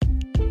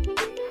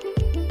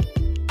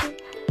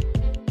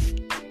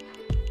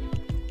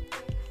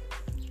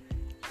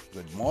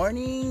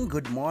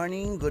Good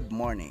morning, good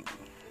morning.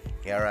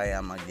 Here I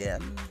am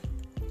again.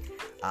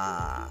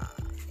 Uh,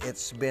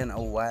 it's been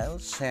a while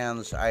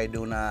since I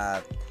do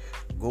not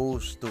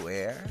goes to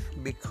air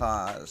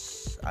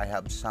because I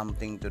have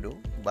something to do.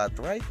 But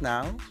right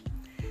now,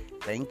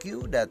 thank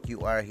you that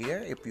you are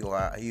here. If you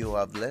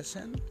have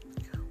listened,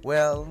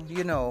 well,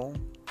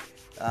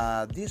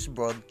 this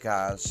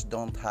broadcast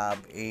don't have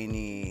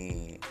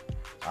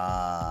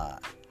uh,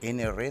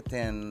 any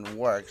written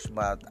works,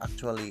 but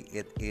actually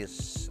it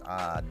is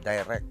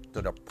direct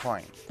to the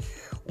point.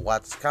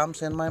 What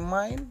comes in my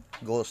mind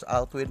goes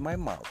out with my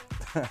mouth.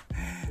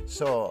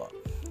 So,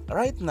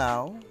 right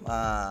now,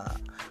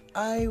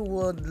 I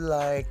would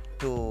like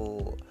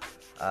to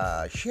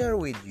share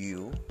with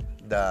you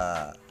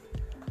the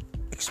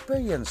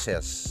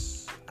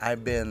experiences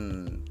I've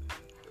been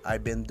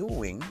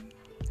doing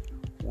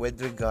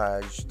with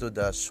regards to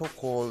the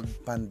so-called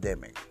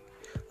pandemic.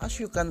 As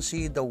you can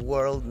see, the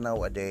world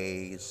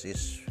nowadays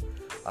is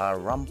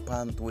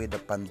rampant with the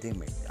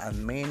pandemic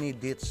and many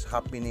deaths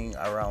happening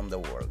around the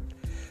world.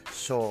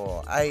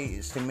 So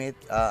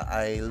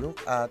I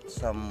look at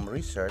some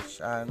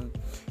research and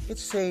it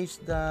says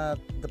that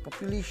the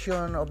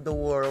population of the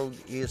world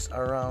is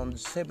around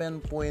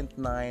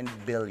 7.9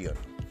 billion.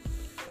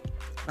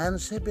 And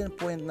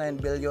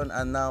 7.9 billion,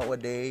 and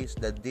nowadays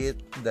the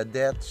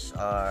deaths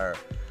are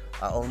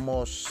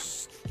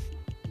almost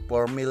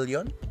 4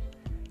 million.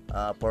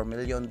 4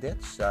 million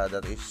deaths,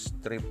 that is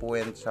 3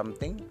 point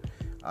something,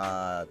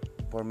 4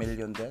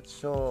 million deaths.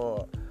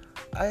 So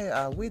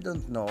we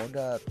don't know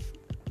that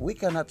we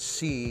cannot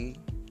see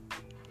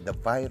the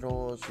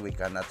virus, we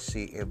cannot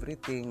see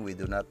everything, we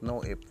do not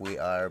know if we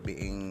are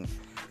being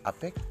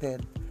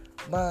affected.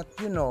 But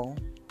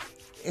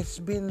it's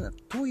been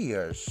 2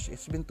 years,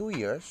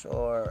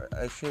 or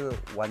actually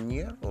 1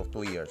 year or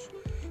 2 years.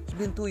 It's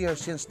been 2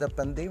 years since the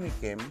pandemic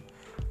came,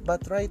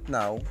 but right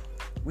now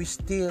we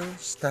still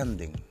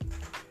standing,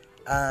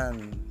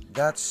 and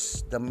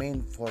that's the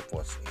main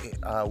purpose.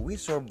 We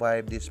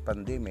survived this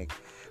pandemic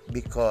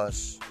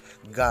because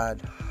God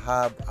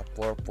have a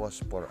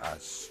purpose for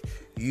us.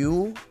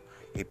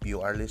 If you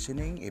are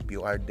listening, if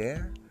you are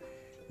there,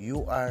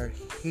 you are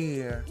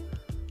here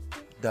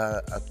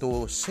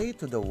to say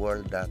to the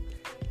world that,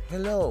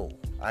 hello,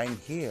 I'm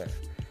here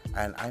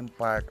and I'm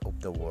part of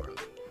the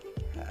world.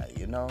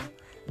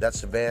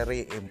 That's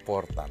very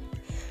important.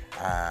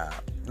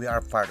 We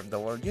are part of the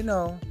world.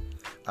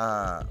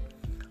 Uh,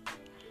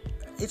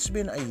 it's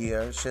been a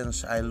year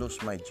since I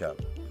lost my job.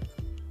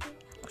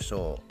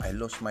 So I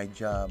lost my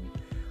job.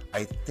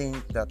 I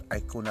think that I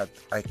could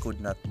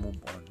not move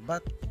on,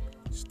 but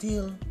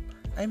still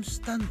I'm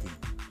standing.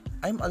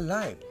 I'm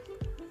alive.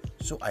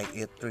 So I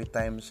eat 3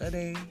 times a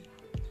day.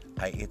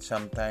 I eat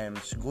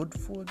sometimes good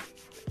food,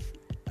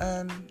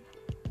 and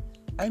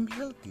I'm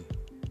healthy.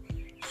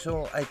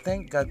 So I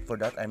thank God for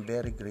that. I'm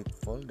very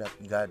grateful that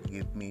God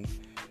gave me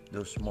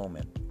those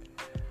moment,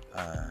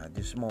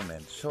 this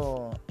moment.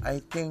 So I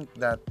think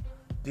that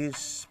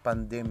this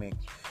pandemic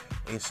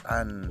is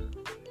uh,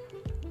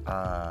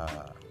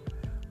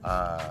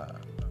 uh,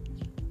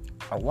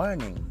 a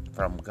warning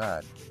from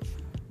God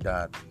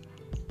that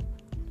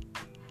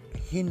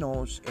He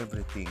knows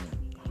everything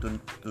to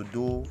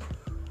do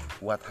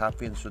what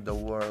happens to the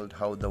world,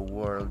 how the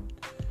world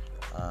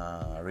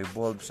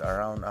revolves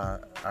around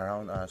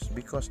us,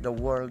 because the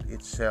world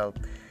itself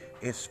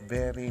is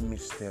very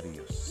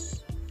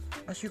mysterious.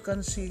 As you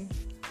can see,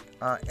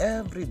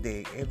 every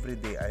day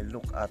I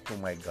look at to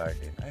my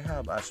garden. I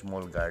have a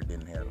small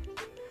garden here.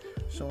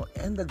 So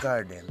in the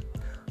garden,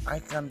 I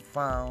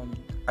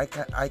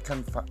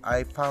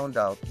found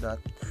out that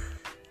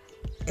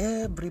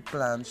every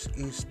plant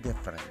is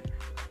different.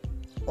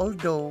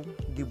 Although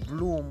the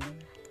bloom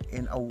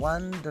in a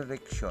one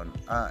direction,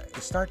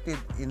 started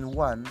in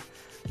one,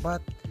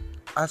 but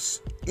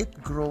as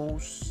it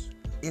grows,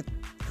 it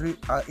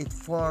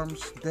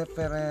forms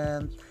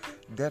different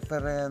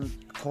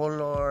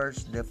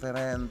colors,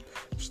 different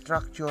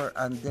structure,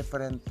 and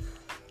different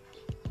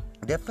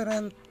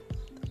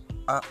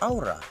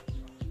aura,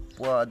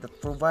 that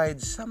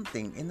provides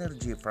something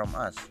energy from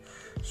us.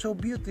 So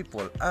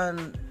beautiful,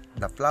 and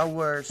the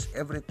flowers,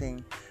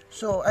 everything.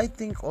 So I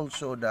think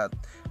also that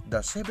the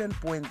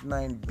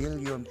 7.9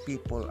 billion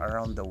people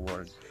around the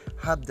world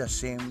have the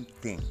same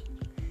thing.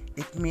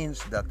 It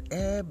means that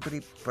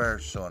every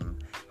person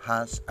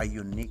has a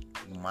unique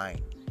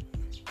mind.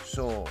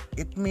 So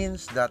it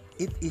means that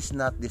it is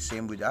not the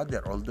same with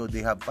other, although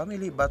they have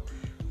family, but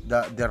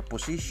their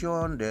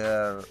position,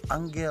 their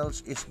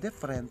angles is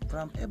different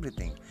from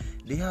everything.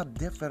 They have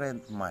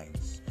different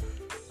minds.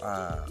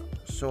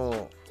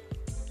 So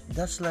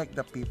that's like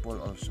the people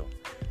also.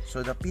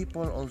 So the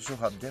people also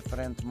have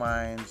different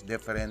minds,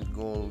 different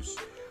goals,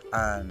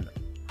 and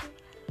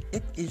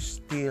it is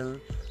still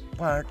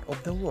part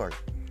of the world.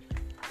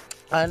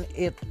 And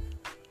it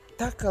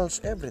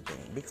tackles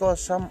everything,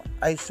 because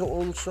I saw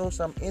also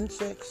some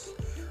insects,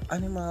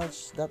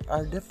 animals that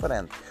are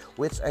different,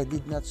 which I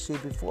did not see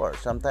before.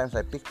 Sometimes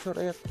I picture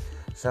it,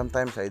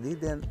 sometimes I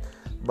didn't,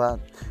 but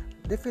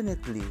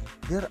definitely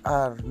there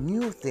are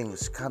new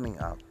things coming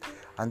up,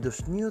 and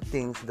those new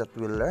things that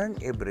we learn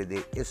every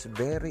day is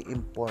very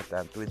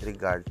important with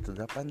regard to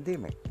the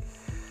pandemic.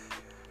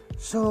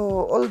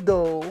 So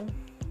although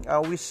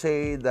we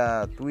say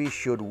that we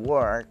should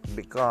work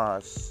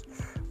because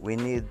we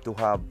need to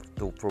have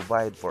to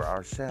provide for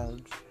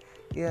ourselves,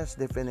 yes,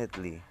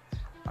 definitely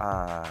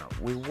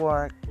we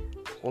work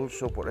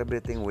also for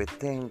everything. We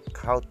think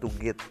how to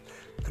get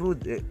to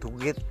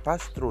get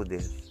past through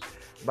this,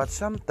 but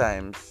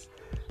sometimes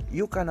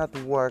you cannot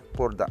work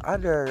for the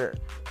other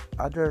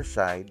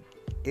side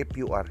if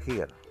you are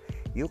here.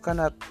 You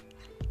cannot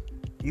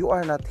you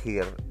are not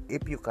here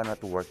if you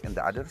cannot work in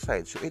the other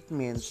side. So it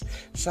means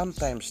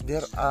sometimes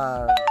there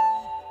are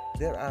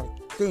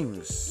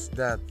things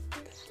that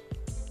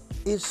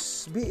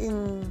is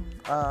being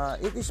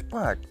it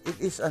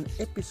is an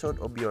episode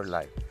of your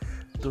life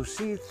to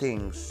see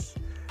things,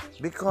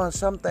 because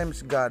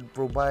sometimes God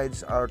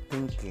provides our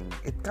thinking.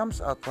 It comes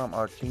out from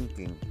our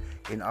thinking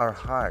in our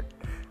heart.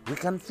 We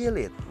can feel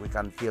it. We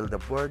can feel the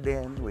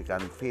burden. We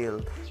can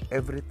feel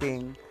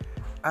everything,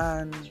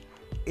 and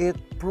it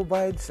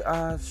provides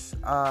us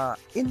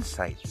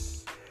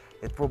insights.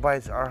 It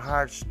provides our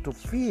hearts to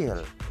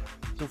feel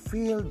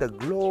the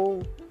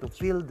glow, to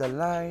feel the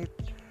light.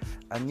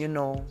 And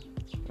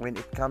when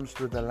it comes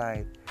to the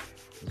light,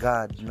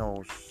 God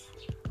knows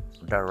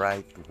the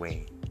right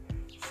way.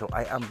 So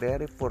I am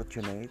very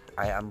fortunate.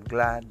 I am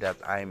glad that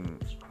I'm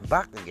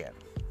back again.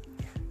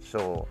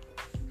 So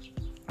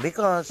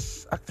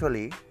because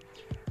actually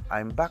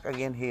I'm back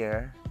again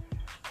here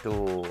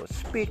to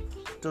speak,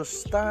 to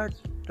start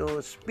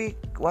to speak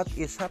what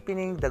is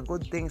happening, the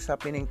good things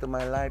happening to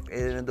my life.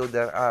 Even though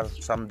there are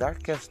some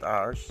darkest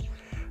hours,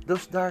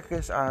 those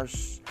darkest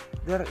hours,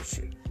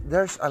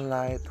 there's a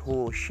light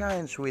who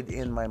shines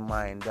within my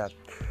mind that,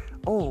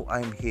 oh,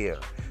 I'm here.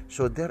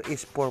 So there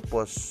is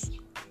purpose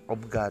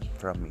of God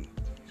from me.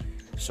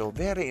 So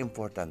very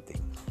important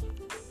thing.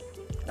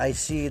 I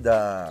see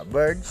the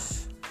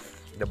birds.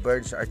 The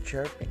birds are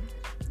chirping.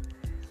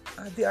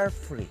 They are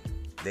free.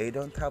 They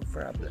don't have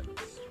problems.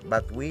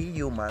 But we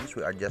humans,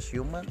 we are just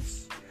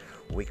humans.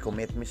 We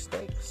commit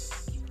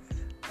mistakes.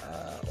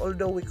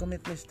 Although we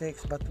commit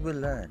mistakes, but we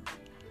learn.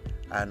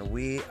 And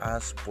we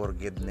ask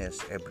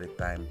forgiveness every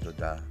time to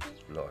the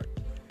Lord.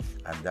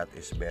 And that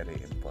is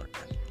very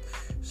important.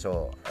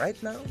 So right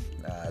now,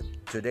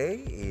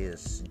 today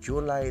is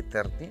July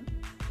 13.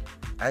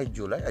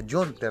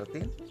 June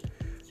 13.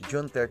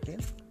 June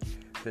 13.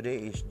 Today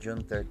is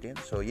June 13.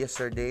 So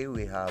yesterday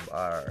we have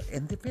our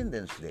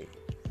Independence Day.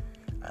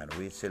 And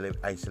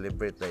I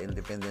celebrate the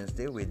Independence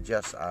Day with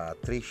just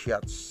 3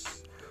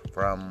 shots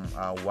from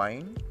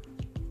wine.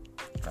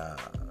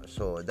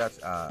 So that's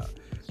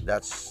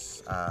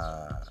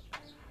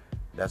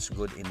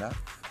good enough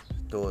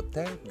to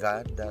thank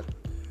God that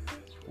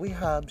we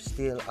have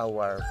still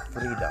our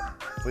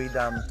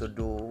freedom to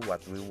do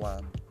what we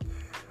want,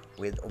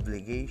 with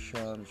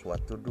obligations,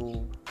 what to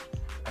do,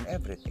 and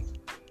everything.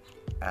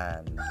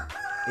 And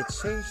it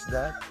says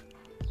that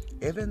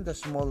even the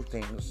small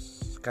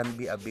things can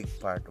be a big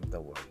part of the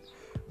world,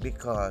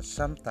 because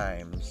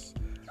sometimes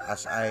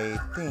as I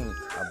think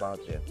about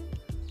it,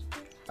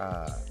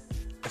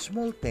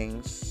 small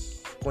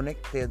things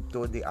connected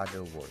to the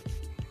other world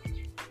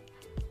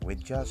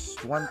with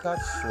just one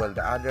touch, while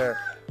the other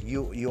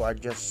you are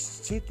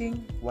just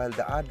sitting, while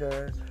the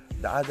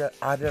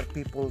other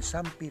people,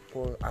 some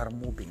people are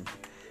moving,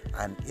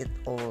 and it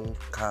all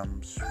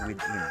comes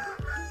within.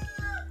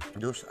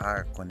 Those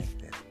are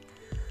connected.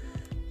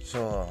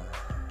 So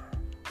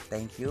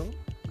thank you.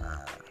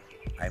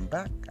 I'm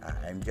back.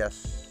 I'm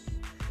just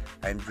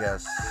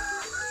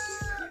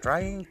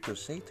trying to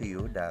say to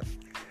you that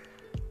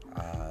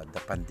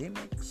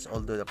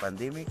although the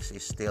pandemics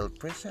is still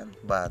present,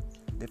 but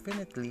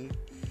definitely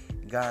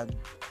God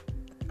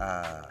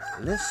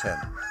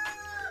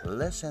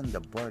lessen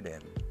the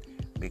burden,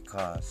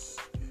 because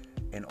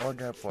in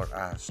order for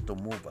us to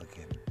move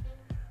again,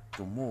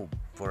 to move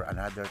for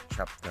another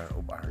chapter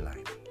of our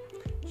life.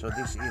 So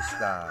this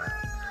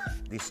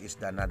is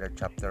the another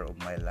chapter of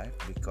my life,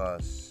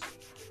 because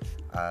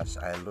as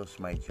I lose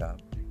my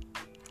job,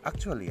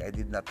 actually I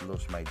did not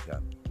lose my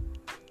job.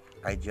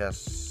 I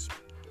just,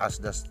 as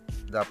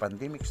the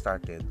pandemic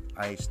started,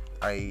 I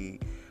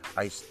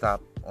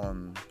stopped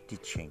on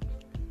teaching.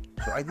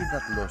 So I did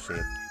not lose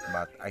it,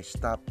 but I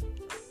stopped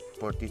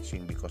for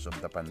teaching because of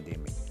the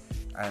pandemic.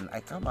 And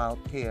I come out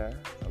here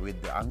with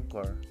the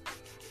anchor.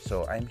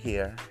 So I'm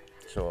here.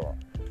 So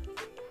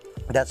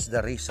that's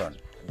the reason.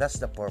 That's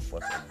the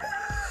purpose of that.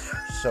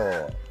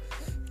 So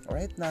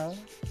right now,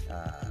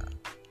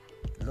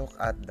 look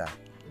at that.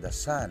 The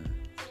sun.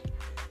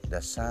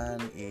 The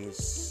sun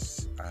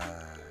is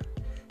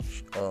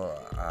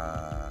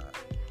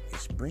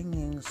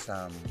bringing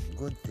some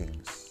good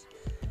things,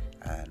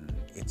 and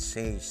it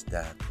says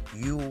that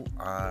you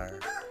are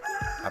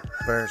a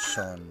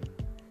person.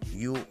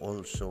 You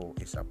also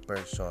is a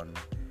person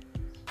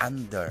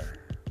under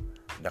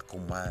the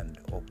command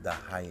of the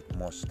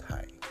Most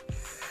High.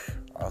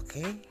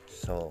 Okay,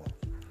 so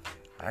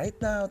Right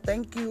now,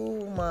 thank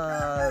you,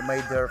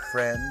 my dear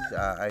friend.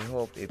 I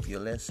hope if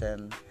you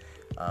listen,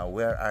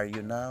 where are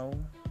you now?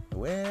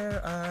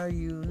 Where are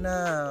you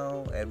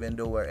now? Even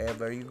though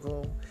wherever you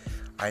go,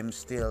 I'm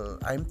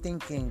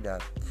thinking that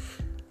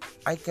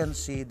I can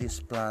see these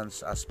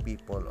plants as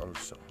people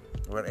also.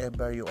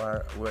 Wherever you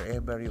are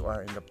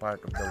in the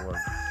part of the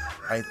world,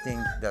 I think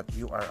that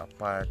you are a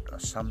part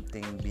of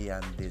something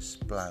beyond these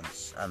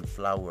plants and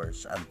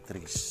flowers and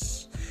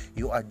trees.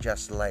 You are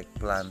just like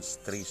plants,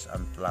 trees,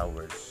 and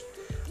flowers.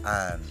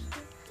 And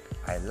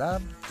I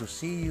love to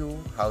see you,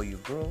 how you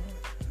grow,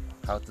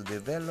 how to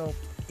develop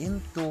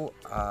into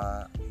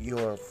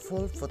your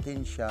full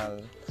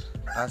potential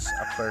as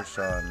a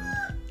person,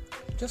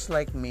 just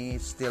like me,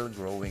 still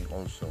growing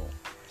also.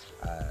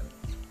 And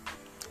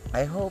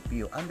I hope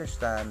you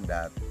understand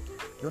that.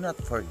 Do not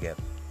forget,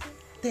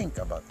 think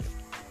about it.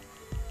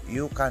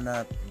 You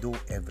cannot do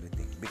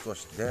everything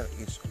because there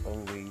is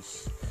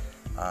always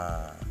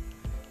uh,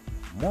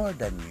 more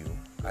than you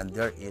and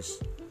there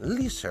is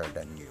lesser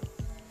than you.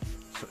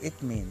 So it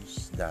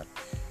means that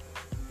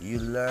you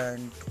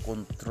learn to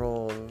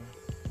control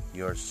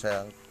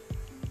yourself,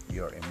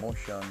 your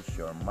emotions,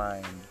 your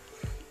mind,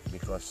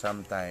 because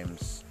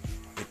sometimes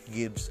it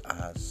gives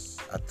us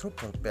a true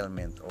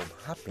fulfillment of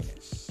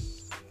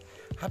happiness.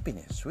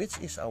 Happiness, which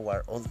is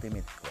our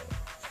ultimate goal.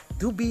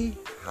 To be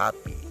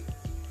happy.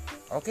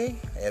 Okay?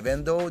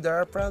 Even though there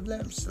are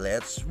problems,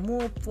 let's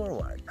move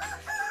forward.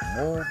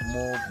 Move,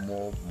 move,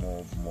 move,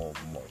 move, move,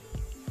 move.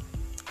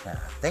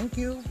 Thank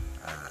you.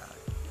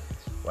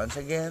 Once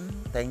again,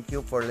 thank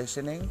you for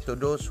listening. To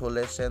those who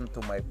listen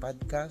to my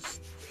podcast,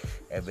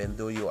 even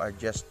though you are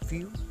just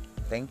few,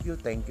 thank you,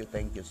 thank you,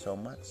 thank you so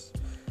much.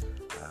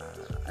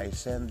 I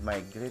send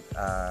my great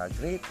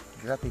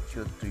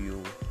gratitude to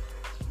you,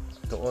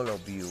 to all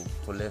of you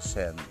who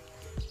listen,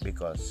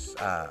 because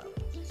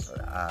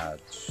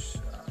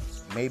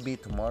maybe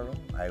tomorrow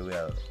I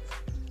will,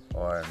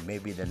 or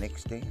maybe the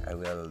next day I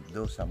will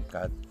do some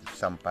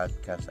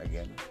podcast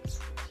again,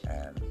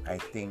 and I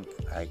think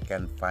I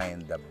can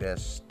find the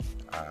best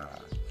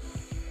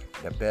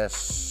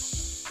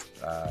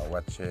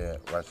what's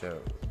a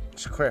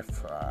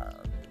script,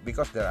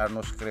 because there are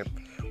no script.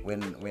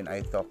 When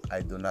I talk,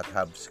 I do not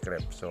have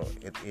script, so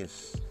it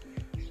is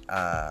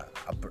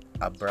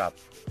abrupt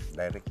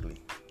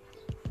directly.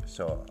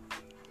 So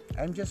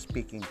I'm just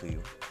speaking to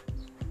you.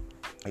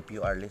 If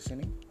you are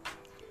listening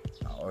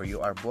or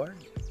you are bored,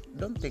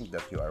 don't think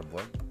that you are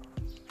bored.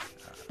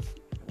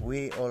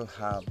 We all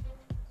have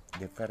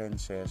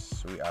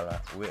differences. We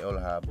all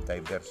have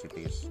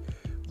diversities,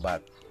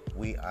 but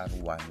we are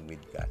one with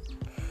God.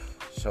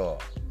 So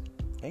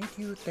thank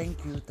you,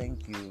 thank you,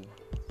 thank you,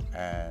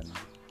 and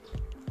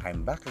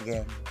I'm back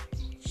again.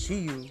 See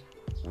you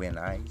when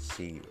I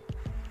see you.